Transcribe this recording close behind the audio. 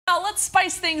Well, let's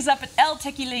spice things up at El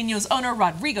Tequileno's owner,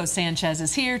 Rodrigo Sanchez,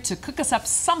 is here to cook us up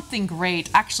something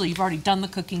great. Actually, you've already done the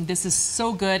cooking. This is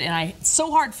so good, and it's so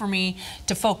hard for me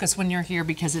to focus when you're here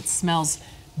because it smells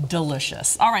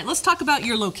delicious. All right, let's talk about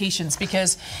your locations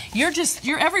because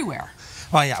you're everywhere.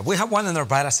 Oh, yeah. We have one in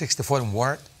Urbana, 64 in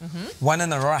Ward, one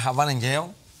in Aurora, have one in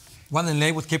Yale, one in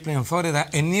Lakewood, Kipling, in Florida,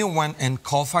 a new one in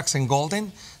Colfax and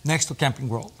Golden, next to Camping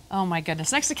World. Oh my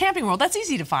goodness, next to Camping World. That's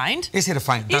easy to find. Easy to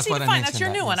find. That's easy what to I find. mentioned. That's your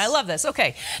new one. I love this.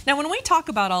 Okay, now when we talk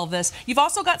about all of this, you've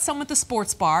also got some with the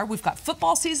sports bar. We've got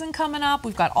football season coming up.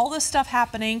 We've got all this stuff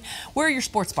happening. Where are your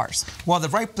sports bars? Well, the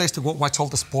right place to go watch all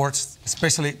the sports,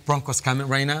 especially Broncos coming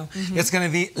right now, it's going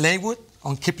to be Lakewood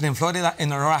on Kipling, Florida,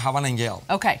 and Aurora, Havana, and Yale.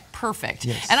 Okay, perfect.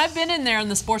 Yes. And I've been in there in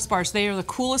the sports bars. They are the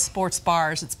coolest sports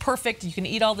bars. It's perfect. You can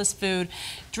eat all this food,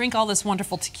 drink all this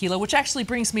wonderful tequila, which actually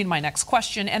brings me to my next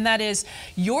question, and that is,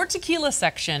 your tequila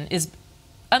section is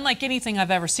unlike anything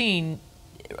I've ever seen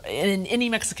in any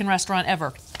Mexican restaurant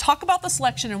ever. Talk about the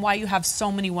selection and why you have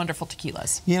so many wonderful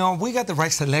tequilas. You know, we got the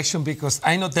right selection because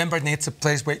I know Denver needs a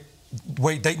place where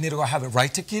they need to go have a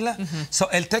right tequila. So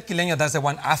El Tequileno, that's the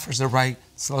one offers the right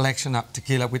selection of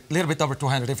tequila with a little bit over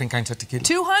 200 different kinds of tequila.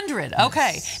 200,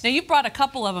 okay. Now you brought a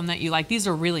couple of them that you like. These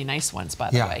are really nice ones, by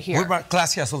the way. Here. We brought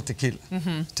Classy Azul tequila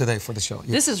today for the show.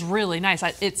 This is really nice.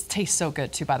 It tastes so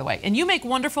good too, by the way. And you make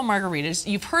wonderful margaritas.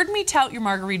 You've heard me tout your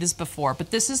margaritas before,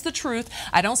 but this is the truth.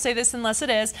 I don't say this unless it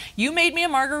is. You made me a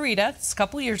margarita a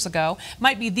couple years ago.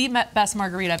 Might be the best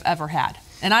margarita I've ever had.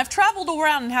 And I've traveled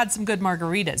around and had some good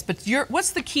margaritas, but what's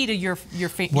the key to your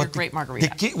great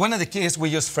margarita? One of the keys is we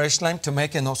use fresh lime to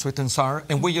make it, no sweet and sour,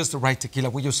 and we use the right tequila.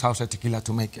 We use house tequila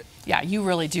to make it. Yeah, you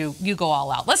really do. You go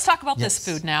all out. Let's talk about this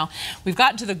food now. We've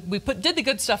gotten to did the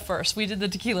good stuff first. We did the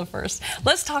tequila first.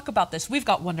 Let's talk about this. We've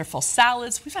got wonderful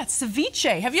salads. We've got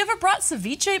ceviche. Have you ever brought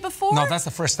ceviche before? No, that's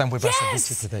the first time we brought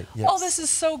ceviche today. Yes. Oh, this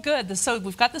is so good. So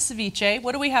we've got the ceviche.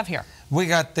 What do we have here? We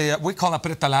got we call it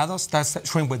apretalados. That's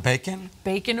shrimp with bacon.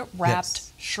 Bacon wrapped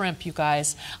shrimp, you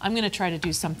guys. I'm going to try to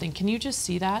do something. Can you just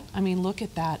see that? I mean, look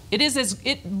at that.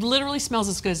 It literally smells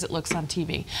as good as it looks on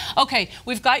TV. Okay,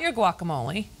 we've got your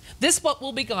guacamole. This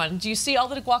will be gone. Do you see all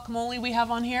the guacamole we have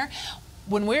on here?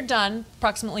 When we're done,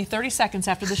 approximately 30 seconds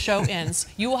after the show ends,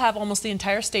 you will have almost the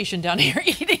entire station down here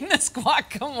eating this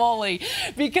guacamole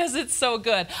because it's so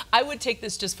good. I would take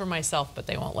this just for myself, but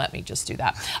they won't let me just do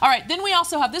that. All right, then we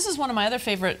also have, this is one of my other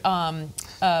favorite dishes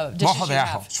mojo de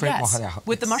ajo, shrimp mojo de ajo.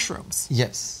 With the mushrooms.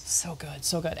 Yes. So good,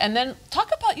 so good. And then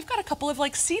talk about, you've got a couple of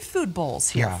like seafood bowls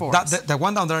here for us. The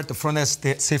one down there at the front is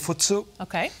the seafood soup.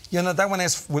 Okay. You know, that one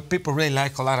is what people really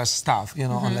like a lot of stuff, you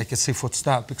know, like a seafood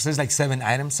stuff, because there's like 7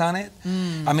 items on it.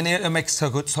 I mean, it makes so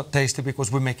good, so tasty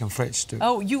because we make them fresh too.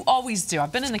 Oh, you always do.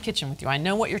 I've been in the kitchen with you. I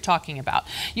know what you're talking about.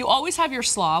 You always have your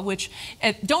slaw, which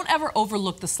don't ever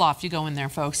overlook the slaw if you go in there,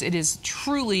 folks. It is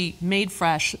truly made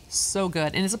fresh, so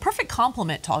good, and it's a perfect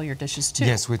complement to all your dishes too.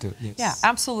 Yes, we do. Yes. Yeah,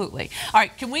 absolutely. All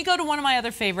right, can we go to one of my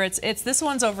other favorites? This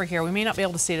one's over here. We may not be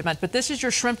able to see it much, but this is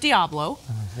your shrimp Diablo.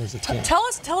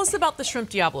 Tell us about the shrimp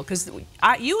Diablo, because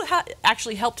you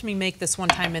actually helped me make this one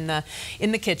time in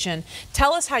the kitchen.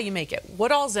 Tell us how you make it.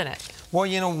 What all's in it? Well,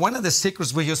 you know, one of the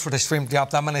secrets we use for the shrimp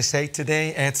Diablo, I'm going to say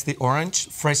today, it's the orange,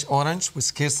 fresh orange. We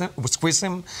squeeze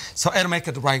them, so it'll make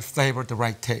it the right flavor, the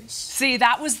right taste. See,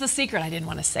 that was the secret. I didn't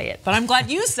want to say it, but I'm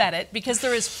glad you said it because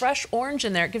there is fresh orange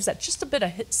in there. It gives that just a bit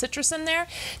of citrus in there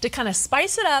to kind of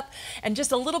spice it up and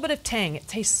just a little bit of tang. It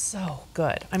tastes so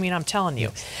good. I mean, I'm telling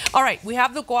you. All right, we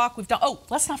have the guac. We've done. Oh,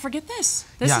 let's not forget this.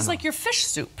 This is like your fish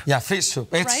soup. Yeah, fish soup.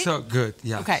 It's so good.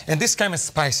 Yeah. Okay. And this kind of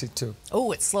spicy too.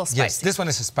 Oh, it's a little spicy. Yes, this one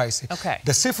is spicy. Okay.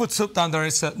 The seafood soup down there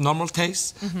is a normal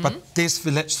taste, but this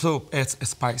filet soup is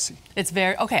spicy. It's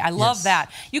very, okay, I love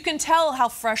that. You can tell how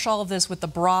fresh all of this with the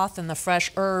broth and the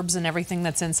fresh herbs and everything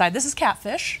that's inside. This is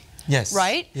catfish. Yes,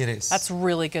 right? It is. That's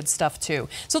really good stuff too.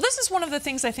 So this is one of the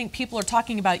things I think people are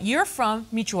talking about. You're from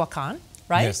Michoacan,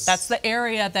 right? Yes. That's the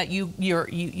area that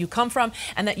you come from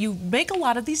and that you make a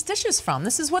lot of these dishes from.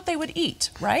 This is what they would eat,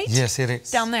 right? Yes, it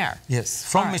is. Down there. Yes,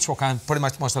 from Michoacan, pretty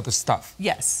much most of the stuff.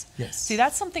 Yes. Yes. See,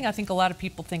 that's something I think a lot of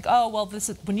people think, oh, well, this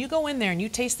is, when you go in there and you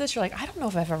taste this, you're like, I don't know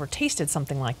if I've ever tasted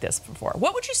something like this before.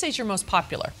 What would you say is your most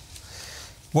popular?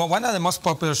 Well, one of the most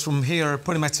popular from here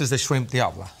pretty much is the shrimp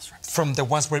Diablo, from the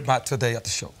ones we brought today at the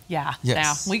show. Yeah,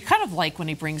 yes. Now, we kind of like when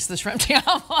he brings the shrimp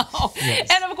Diablo. Yes.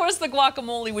 And of course the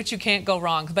guacamole, which you can't go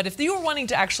wrong. But if you were wanting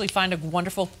to actually find a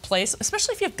wonderful place,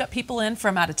 especially if you've got people in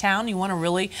from out of town, you want to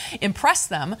really impress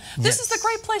them, this is a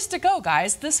great place to go,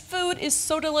 guys. This food is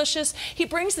so delicious. He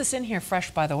brings this in here fresh,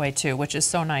 by the way, too, which is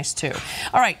so nice, too.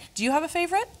 All right, do you have a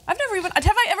favorite? Have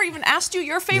I ever even asked you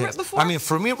your favorite before? I mean,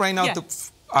 for me right now,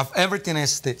 of everything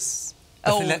is this.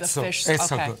 The fish. It's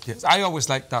so good, yes. I always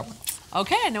like that one.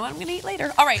 Okay, I know what I'm going to eat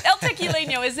later. All right, El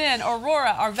Tequileno is in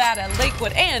Aurora, Arvada,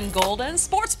 Lakewood, and Golden.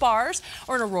 Sports bars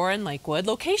are in Aurora and Lakewood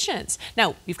locations.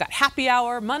 Now, we've got happy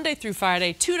hour Monday through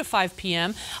Friday, 2 to 5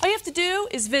 p.m. All you have to do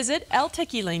is visit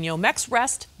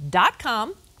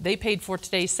eltequilenomexrest.com. They paid for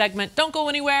today's segment. Don't go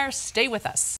anywhere. Stay with us.